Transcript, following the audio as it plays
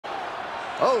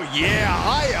Oh yeah,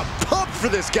 I am pumped for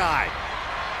this guy.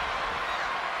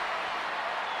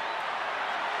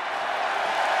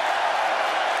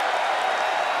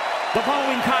 The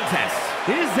following contest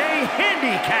is a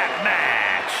handicap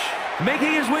match.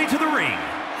 Making his way to the ring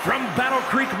from Battle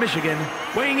Creek, Michigan,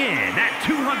 weighing in at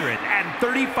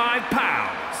 235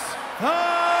 pounds,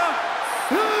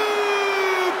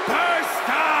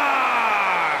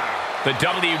 the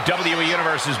WWE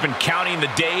Universe has been counting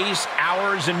the days,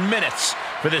 hours, and minutes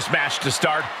for this match to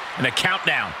start, and the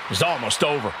countdown is almost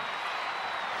over.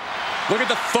 Look at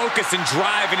the focus and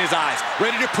drive in his eyes,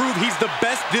 ready to prove he's the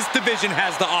best this division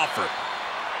has to offer.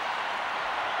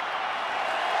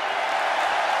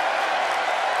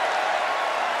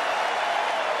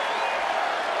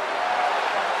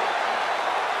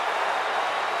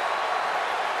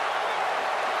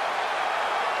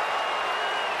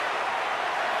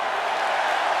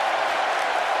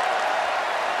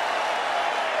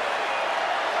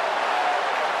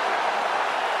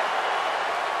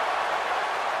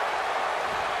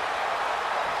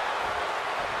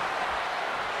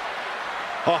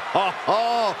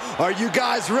 Are you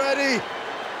guys ready?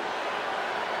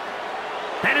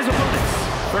 And his opponents,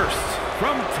 first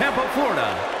from Tampa,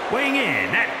 Florida, weighing in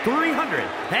at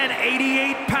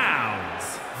 388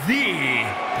 pounds, the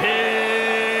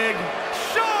Big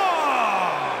Show!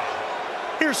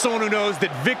 Here's someone who knows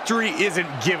that victory isn't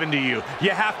given to you. You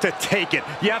have to take it.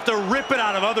 You have to rip it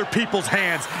out of other people's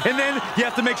hands. And then you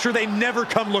have to make sure they never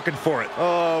come looking for it.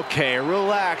 Okay,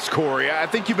 relax, Corey. I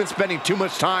think you've been spending too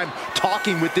much time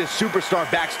talking with this superstar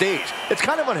backstage. It's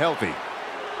kind of unhealthy.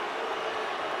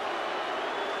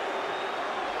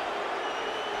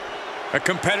 A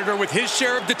competitor with his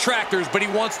share of detractors, but he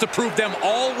wants to prove them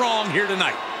all wrong here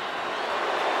tonight.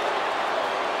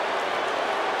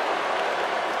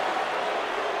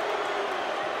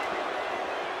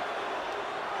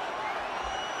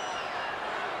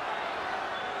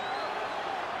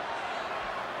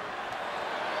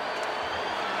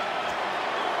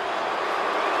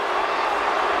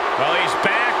 Well, he's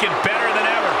back and better than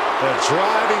ever. The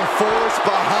driving force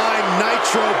behind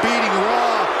Nitro beating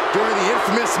Raw during the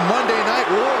infamous Monday Night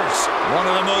Wars. One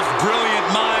of the most brilliant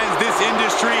minds this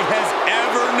industry has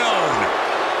ever known.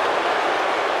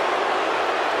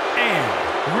 And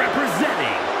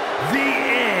representing the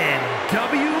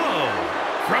NWO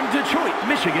from Detroit,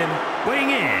 Michigan,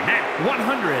 weighing in at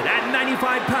 195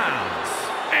 pounds,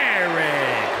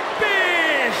 Eric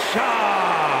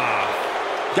Bischoff.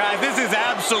 Guys, this is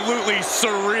absolutely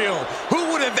surreal.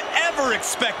 Who would have ever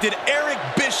expected Eric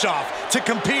Bischoff to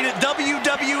compete at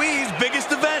WWE's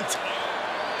biggest event?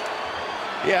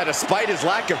 Yeah, despite his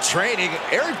lack of training,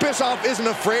 Eric Bischoff isn't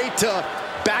afraid to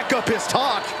back up his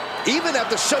talk, even at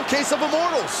the Showcase of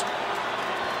Immortals.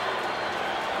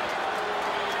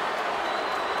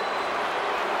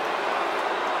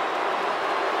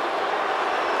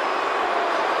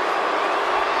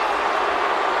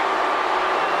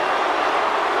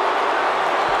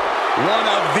 One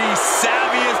of the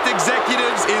savviest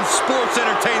executives in sports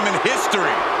entertainment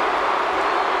history.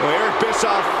 Well, Eric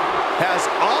Bischoff has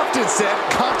often said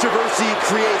controversy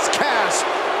creates cash.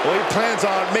 Well, he plans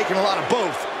on making a lot of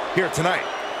both here tonight.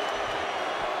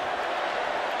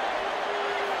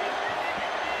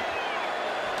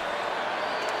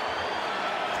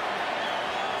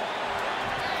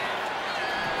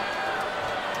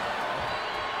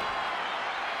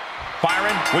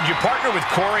 Byron, would you partner with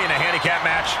Corey in a handicap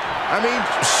match? I mean,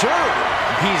 sure.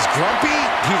 He's grumpy,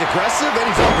 he's aggressive, and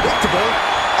he's unpredictable.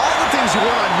 All the things you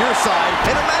want on your side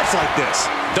in a match like this.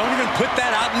 Don't even put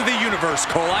that out into the universe,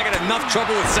 Cole. I got enough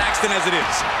trouble with Saxton as it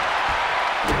is.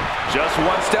 Just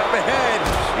one step ahead.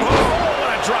 Oh,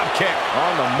 what a drop kick.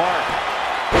 On the mark.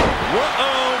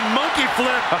 Whoa, monkey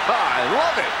flip. I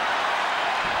love it.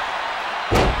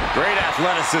 Great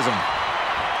athleticism.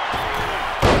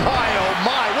 My, oh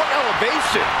my, what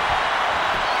elevation.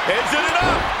 Is it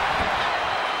enough?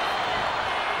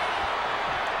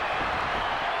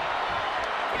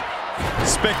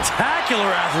 Spectacular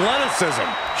athleticism.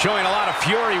 Showing a lot of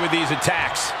fury with these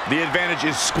attacks. The advantage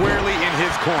is squarely in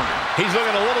his corner. He's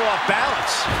looking a little off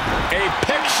balance. A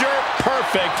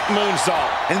picture-perfect moonsault.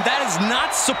 And that is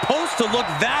not supposed to look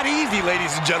that easy,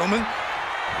 ladies and gentlemen.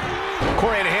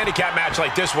 Corey, in a handicap match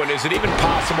like this one, is it even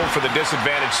possible for the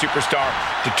disadvantaged superstar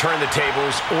to turn the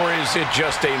tables, or is it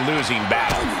just a losing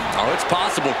battle? Oh, it's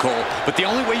possible, Cole, but the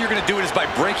only way you're going to do it is by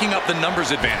breaking up the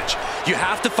numbers advantage. You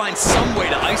have to find some way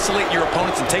to isolate your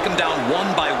opponents and take them down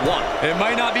one by one. It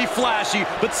might not be flashy,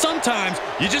 but sometimes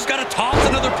you just got to toss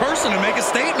another person and make a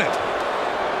statement.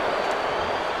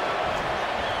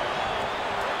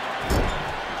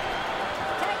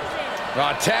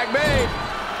 Tag made.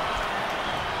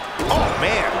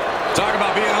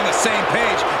 same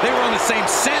page. They were on the same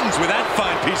sentence with that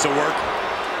fine piece of work.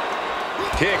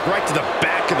 Kick right to the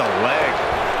back of the leg.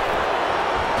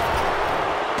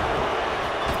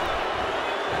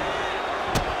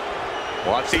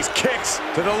 Watch these kicks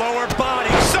to the lower body.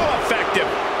 So effective.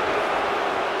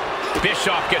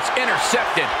 Bischoff gets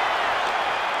intercepted.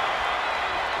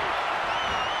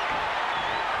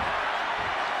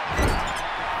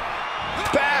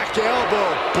 Back elbow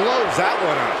blows that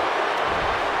one up.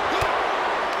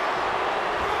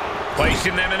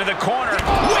 Placing them into the corner.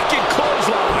 Wicked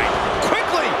clothesline.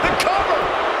 Quickly, the cover.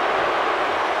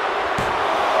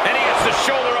 And he gets the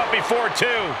shoulder up before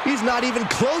two. He's not even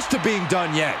close to being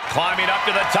done yet. Climbing up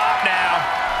to the top now.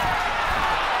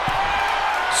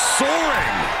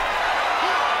 Soaring.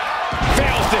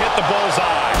 Fails to hit the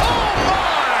bullseye. Oh,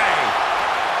 my!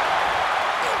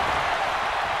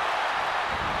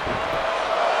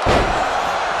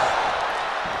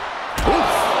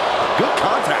 Oof. Good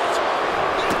contact.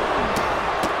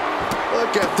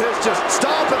 Look at this. Just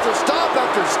stop after stop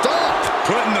after stop.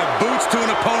 Putting the boots to an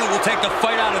opponent will take the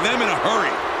fight out of them in a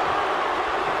hurry.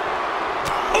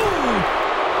 Ooh.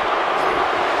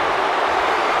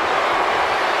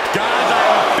 Guys, I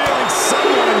have a feeling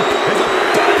someone is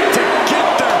about to get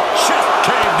their chest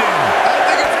caved in. I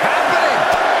think it's happening.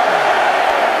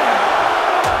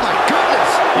 My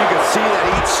goodness. You can see that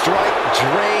each strike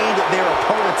drained their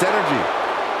opponent's energy.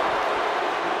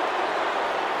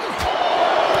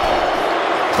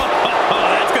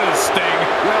 That's going to sting.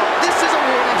 Well, this is a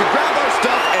warning to grab our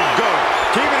stuff and go.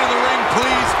 Keep it in the ring,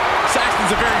 please.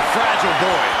 Saxton's a very fragile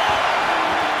boy.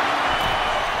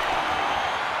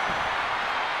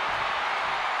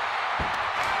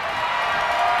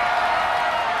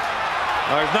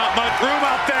 There's not much room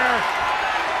out there.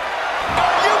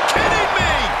 Are you kidding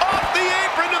me? Off the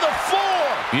apron to the floor.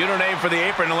 You don't aim for the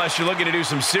apron unless you're looking to do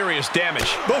some serious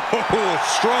damage. Oh,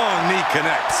 strong knee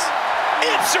connects.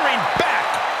 Answering back.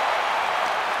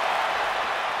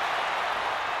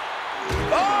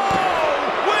 Oh,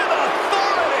 with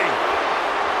authority.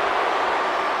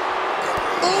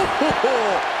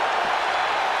 Oh.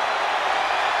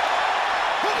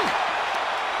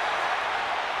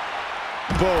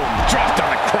 Boom. Dropped on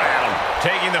the crown.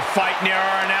 Taking the fight near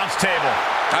our announce table.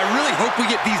 I really hope we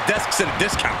get these desks at a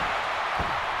discount.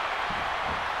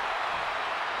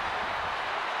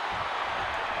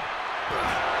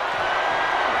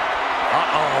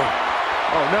 Uh-oh.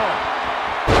 Oh, no.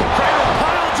 Cradle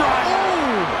pile driver.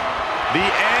 Ooh. The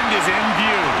end is in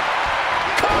view.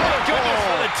 Oh, goodness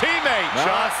for the teammate.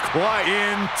 Not quite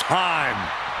in time.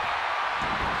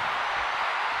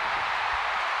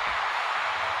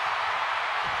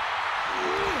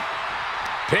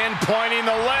 Pinpointing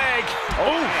the leg.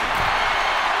 Oh.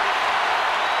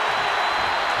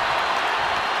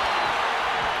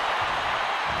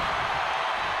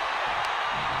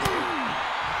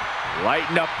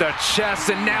 Lighten up the chest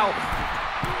and now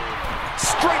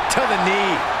straight to the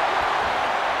knee.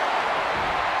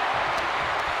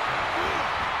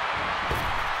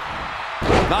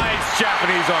 Nice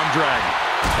Japanese arm drag.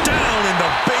 Down in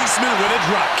the basement with a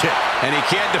drop kick. And he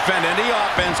can't defend any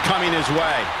offense coming his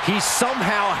way. He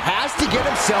somehow has to get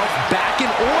himself back in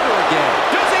order again.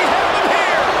 Does he have him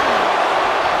here?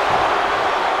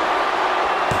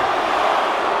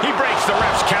 He breaks the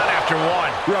ref's count after one.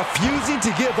 Refusing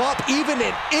to give up even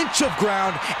an inch of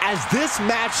ground as this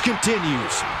match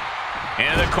continues.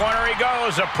 In the corner he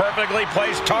goes, a perfectly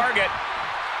placed target.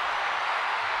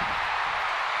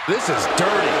 This is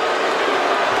dirty.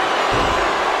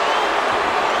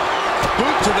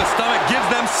 Boot to the stomach gives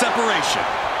them separation.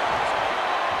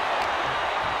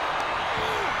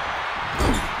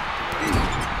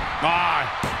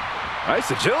 Nice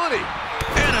agility.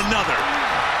 And another.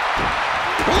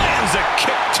 Lands a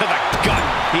kick to the gut.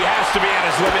 He has to be at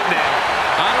his limit now.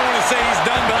 I don't want to say he's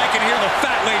done, but I can hear the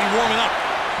fat lady warming up.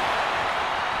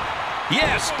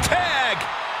 Yes, tag.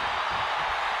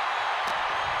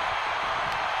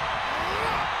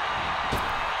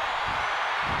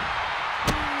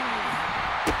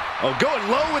 Oh, going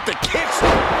low with the kicks.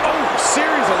 Oh,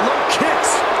 series of low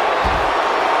kicks.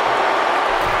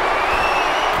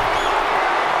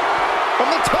 From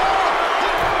the top.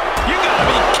 You gotta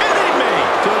be kidding me.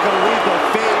 Took a leap of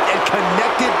faith and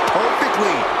connected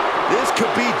perfectly. This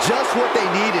could be just what they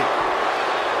needed.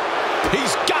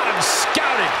 He's got him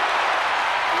scouted.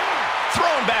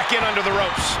 Thrown back in under the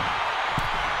ropes.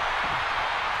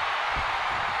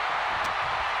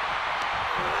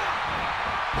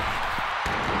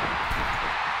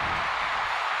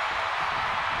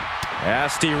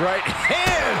 Nasty right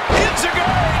hand.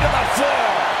 Enziguri to the floor.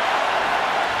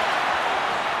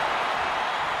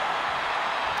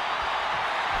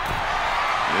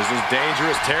 This is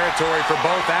dangerous territory for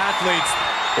both athletes.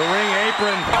 The ring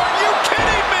apron. Are you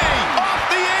kidding me? Off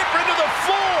the apron to the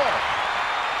floor.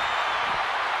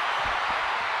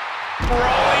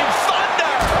 Rolling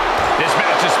thunder. This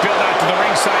match is spilled out to the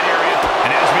ringside area.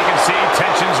 And as we can see,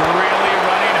 tension's really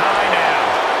running high now.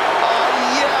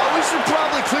 Yeah, we should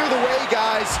probably clear the way,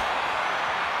 guys.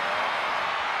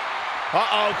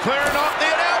 Uh-oh, clearing off the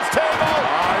announce table.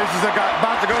 This is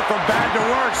about to go from bad to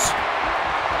worse.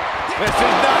 This is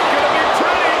not going to be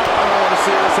pretty. I don't want to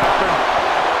see this happen.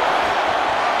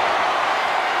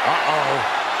 Uh-oh.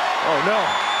 Oh, no.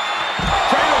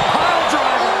 Cradle pile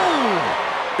driver.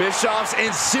 Bischoff's in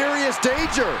serious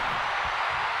danger.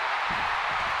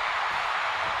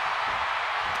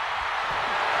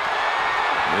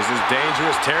 This is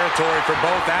dangerous territory for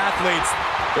both athletes.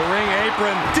 The ring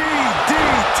apron.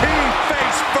 DDT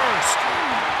face first.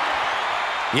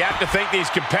 You have to think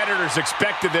these competitors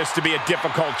expected this to be a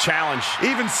difficult challenge.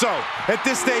 Even so, at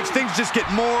this stage, things just get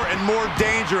more and more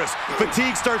dangerous.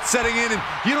 Fatigue starts setting in, and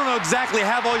you don't know exactly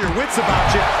have all your wits about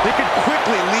you. It could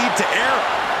quickly lead to error.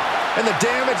 And the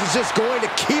damage is just going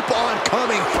to keep on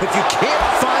coming if you can't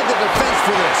find the defense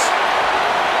for this.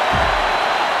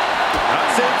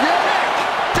 Save your neck.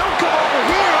 Don't come over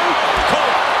here.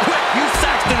 Cole, quick, use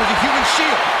Saxton as a human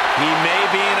shield. He may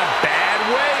be in a bad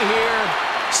way here.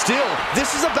 Still,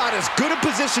 this is about as good a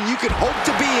position you could hope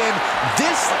to be in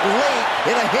this late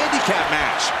in a handicap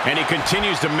match. And he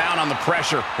continues to mount on the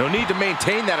pressure. He'll need to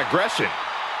maintain that aggression.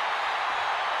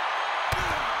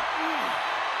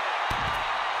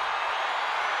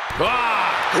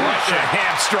 Crush a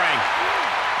hamstring.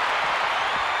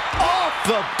 Off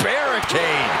the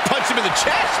barricade. Punch him in the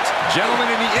chest.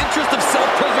 Gentlemen, in the interest of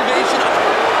self-preservation.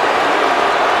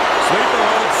 Sleeper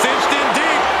hold cinched in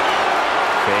deep.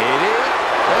 Faded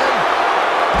and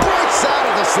breaks out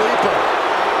of the sleeper.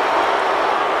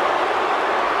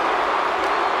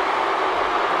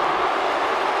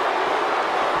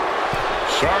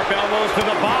 Sharp elbows to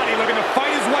the body, looking to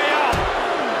fight his way out.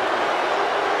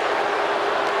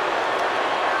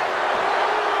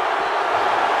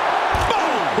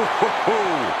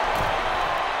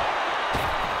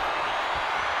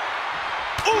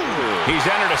 He's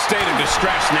entered a state of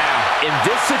distress now. In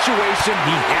this situation,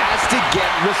 he has to get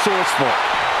resourceful.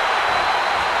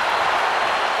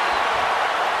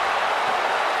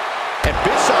 And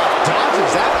Bischoff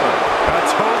dodges that one. A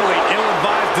totally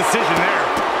ill-advised decision there.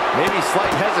 Maybe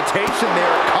slight hesitation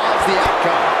there caused the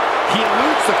outcome. He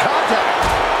eludes the contact.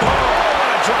 Oh, what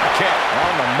a drop kick.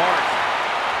 On the mark.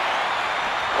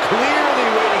 Clearly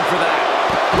waiting for that.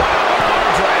 Wow, what an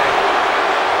arm drag.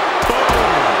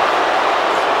 Boom.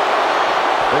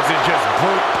 This is just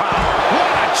brute power.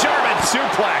 What a German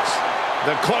suplex.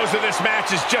 The close of this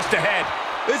match is just ahead.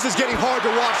 This is getting hard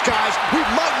to watch, guys. We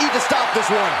might need to stop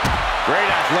this one. Great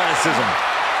athleticism.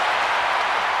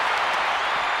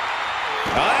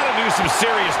 Now that'll do some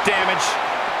serious damage.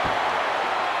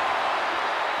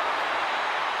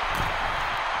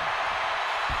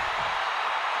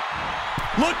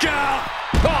 Look out!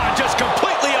 Oh, just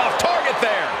completely off target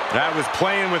there. That was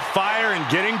playing with fire and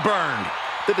getting burned.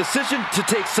 The decision to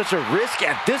take such a risk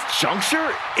at this juncture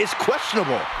is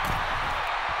questionable.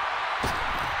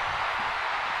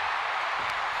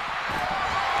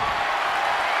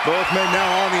 Both men now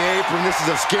on the apron. This is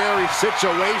a scary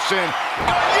situation.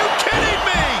 Are you kidding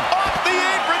me? Off the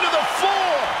apron to the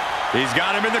floor. He's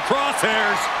got him in the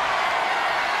crosshairs.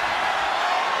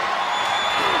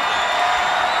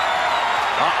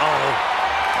 Uh-oh.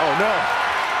 Oh, no.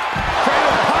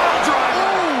 Cradle pile driver.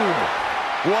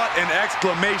 Ooh. What an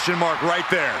exclamation mark right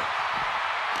there.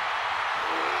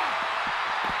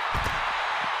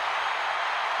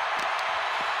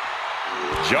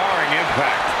 Jarring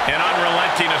impact. An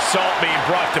unrelenting assault being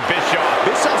brought to Bischoff.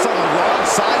 Bischoff's on the wrong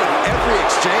side of every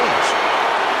exchange.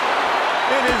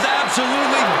 It is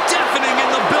absolutely deafening in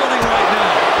the building right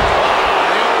now.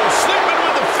 Sleeping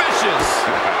with the fishes.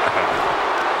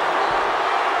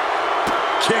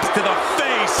 Kicks to the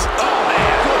face. Oh,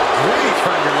 man. Good grief.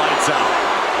 Turn your lights out.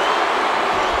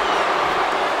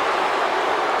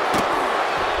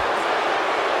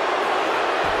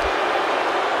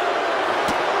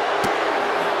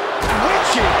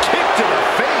 Wicked kick to the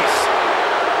face.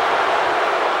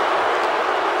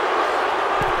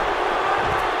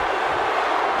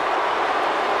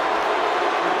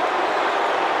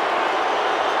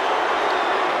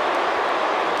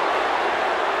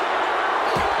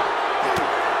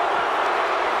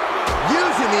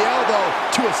 Using the elbow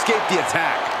to escape the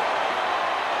attack.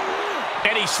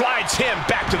 And he slides him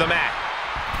back to the mat.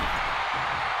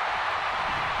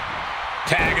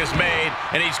 Tag is made,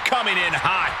 and he's coming in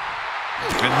hot.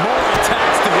 And more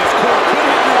attacks to his core could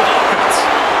hit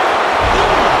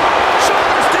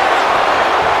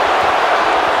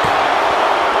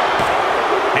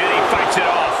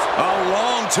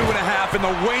in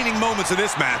the waning moments of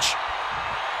this match.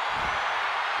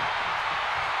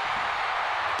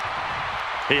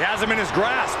 He has him in his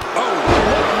grasp. Oh,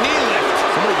 what a knee lift.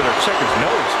 Somebody better check his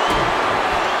nose.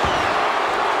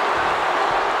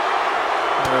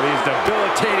 These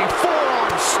debilitating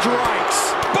forearm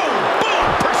strikes. Boom, boom,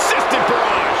 persistent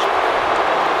barrage.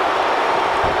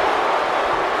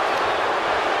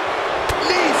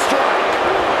 Knee strike.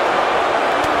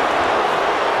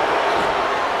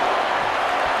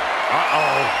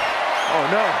 Uh-oh. Oh,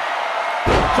 no.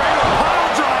 Cradle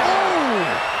pile driver.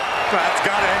 Ooh. That's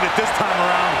got to end it this time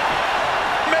around.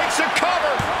 Makes a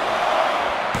cover.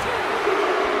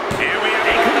 Here we have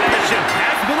a competition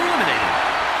has been eliminated.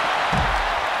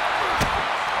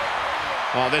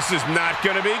 Oh, this is not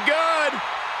going to be good.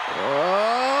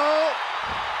 Oh.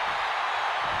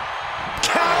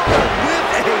 Counter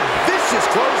with a vicious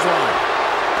clothesline.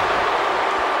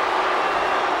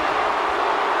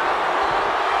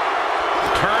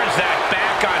 Turns that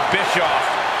back on Bischoff.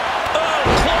 Oh,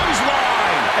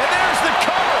 clothesline. And there's the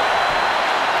cover.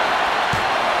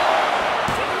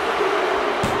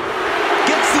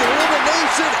 Gets the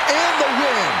elimination and the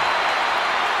win.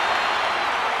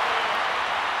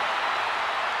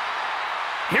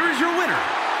 Here is your winner,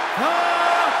 the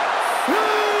Superstar!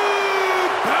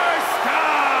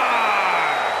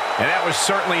 And that was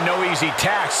certainly no easy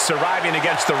task, surviving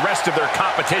against the rest of their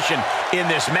competition in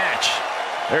this match.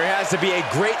 There has to be a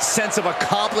great sense of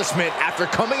accomplishment after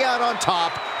coming out on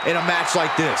top in a match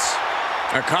like this.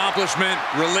 Accomplishment,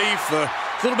 relief, a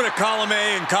little bit of column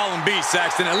A and column B,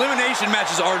 Saxton. Elimination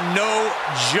matches are no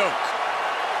joke.